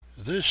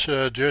This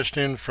just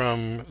in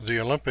from the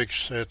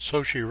Olympics at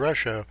Sochi,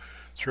 Russia,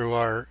 through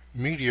our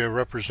media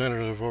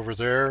representative over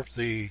there,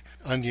 the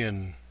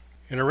Onion.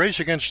 In a race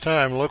against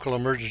time, local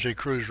emergency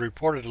crews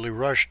reportedly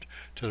rushed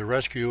to the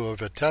rescue of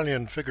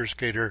Italian figure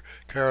skater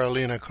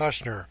Carolina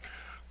Kostner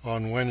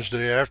on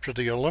Wednesday after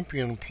the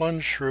Olympian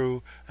plunged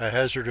through a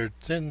hazardous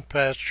thin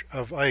patch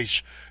of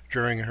ice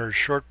during her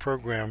short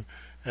program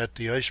at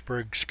the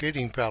Iceberg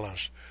Skating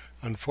Palace.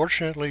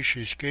 Unfortunately,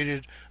 she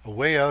skated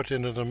away out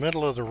into the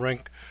middle of the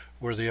rink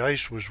where the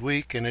ice was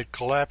weak, and it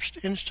collapsed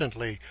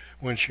instantly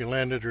when she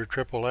landed her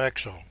triple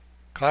axel.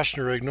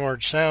 Kostner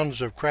ignored sounds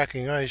of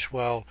cracking ice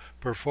while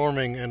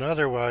performing an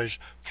otherwise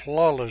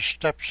flawless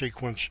step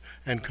sequence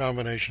and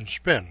combination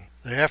spin.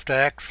 They have to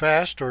act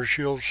fast or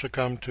she'll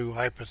succumb to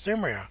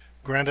hypothermia.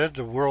 Granted,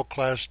 a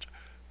world-class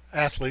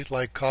athlete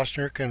like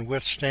Kostner can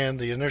withstand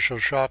the initial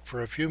shock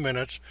for a few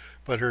minutes,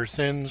 but her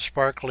thin,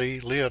 sparkly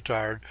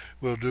leotard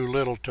will do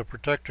little to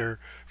protect her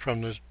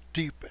from the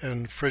deep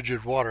and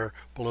frigid water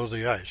below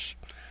the ice.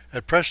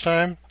 At press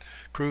time,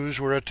 crews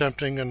were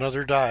attempting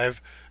another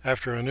dive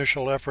after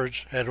initial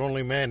efforts had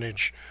only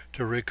managed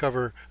to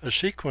recover a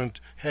sequined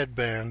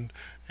headband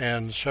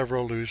and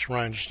several loose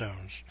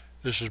rhinestones.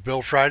 This is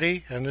Bill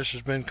Friday, and this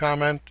has been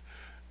Comment.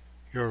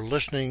 You're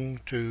listening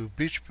to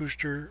Beach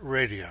Booster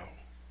Radio.